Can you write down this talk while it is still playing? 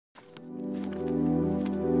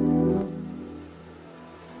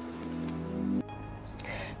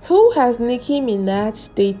Who has Nicki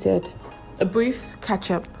Minaj dated? A brief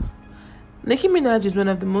catch-up. Nicki Minaj is one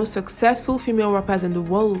of the most successful female rappers in the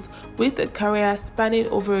world, with a career spanning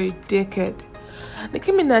over a decade.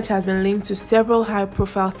 Nicki Minaj has been linked to several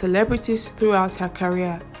high-profile celebrities throughout her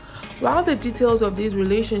career. While the details of these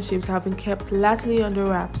relationships have been kept largely under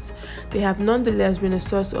wraps, they have nonetheless been a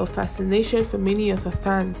source of fascination for many of her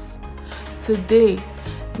fans. Today,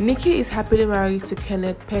 Nicki is happily married to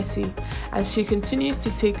Kenneth Petty, and she continues to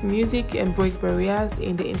take music and break barriers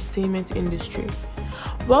in the entertainment industry.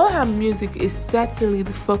 While her music is certainly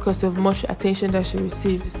the focus of much attention that she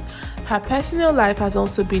receives, her personal life has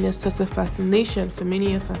also been a source of fascination for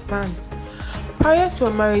many of her fans. Prior to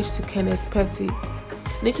her marriage to Kenneth Petty,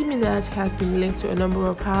 Nicki Minaj has been linked to a number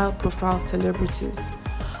of high-profile celebrities.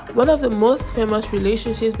 One of the most famous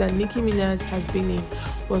relationships that Nicki Minaj has been in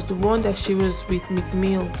was the one that she was with Meek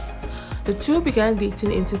Mill. The two began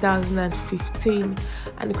dating in 2015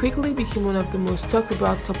 and quickly became one of the most talked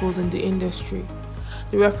about couples in the industry.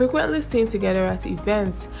 They were frequently seen together at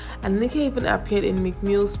events, and Nicki even appeared in Meek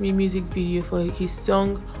Mill's new music video for his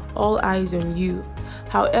song All Eyes on You.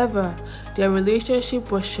 However, their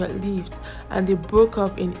relationship was short-lived and they broke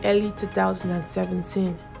up in early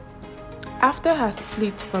 2017. After her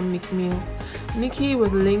split from Meek Mill, Nicki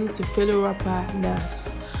was linked to fellow rapper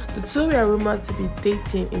Nas. The two were rumored to be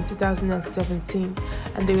dating in 2017,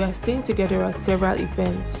 and they were seen together at several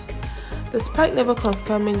events. Despite never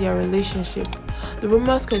confirming their relationship, the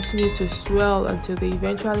rumors continued to swell until they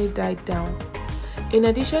eventually died down. In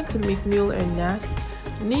addition to Meek Mill and Nas,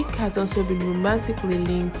 Nick has also been romantically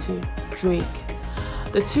linked to Drake.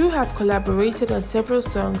 The two have collaborated on several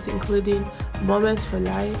songs including Moments for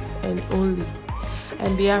Life and Only,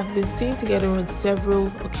 and they have been seen together on several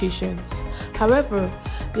occasions. However,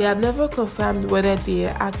 they have never confirmed whether they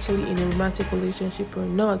are actually in a romantic relationship or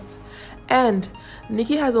not, and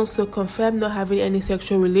Nicki has also confirmed not having any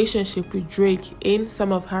sexual relationship with Drake in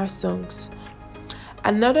some of her songs.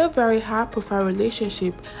 Another very high-profile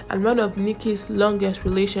relationship and one of Nicki's longest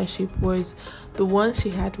relationships was the one she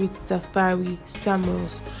had with Safaree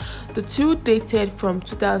Samuels. The two dated from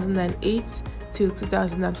 2008 till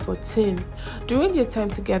 2014. During their time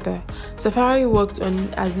together, Safaree worked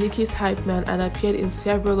as Nicki's hype man and appeared in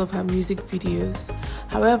several of her music videos.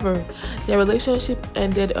 However, their relationship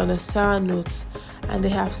ended on a sour note, and they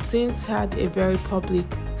have since had a very public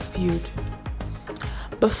feud.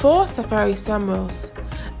 Before Safaree Samuels,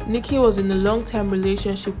 Nicki was in a long-term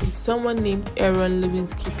relationship with someone named Aaron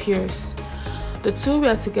Lewinsky Pierce. The two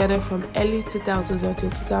were together from early 2000s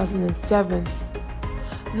until 2007.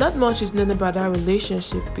 Not much is known about our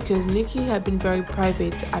relationship because Nicki had been very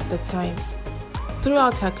private at the time.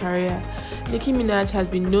 Throughout her career, Nicki Minaj has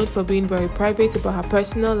been known for being very private about her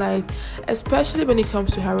personal life, especially when it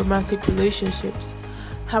comes to her romantic relationships.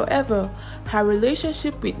 However, her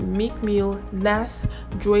relationship with Meek Mill, Nas,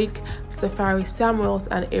 Drake, Safaree Samuels,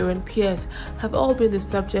 and Aaron Pierce have all been the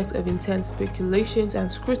subject of intense speculations and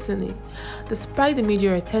scrutiny. Despite the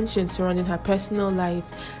media attention surrounding her personal life,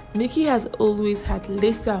 Nicki has always had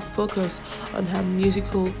laser focus on her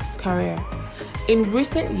musical career. In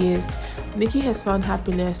recent years, Nicki has found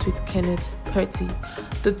happiness with Kenneth Petty.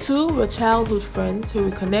 The two were childhood friends who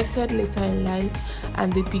reconnected later in life,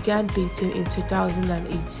 and they began dating in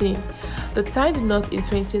 2018. They tied the knot in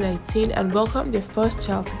 2019 and welcomed their first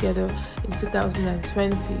child together in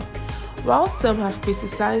 2020. While some have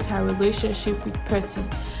criticized her relationship with Petty,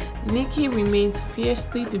 Nicki remains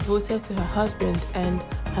fiercely devoted to her husband and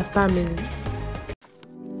her family.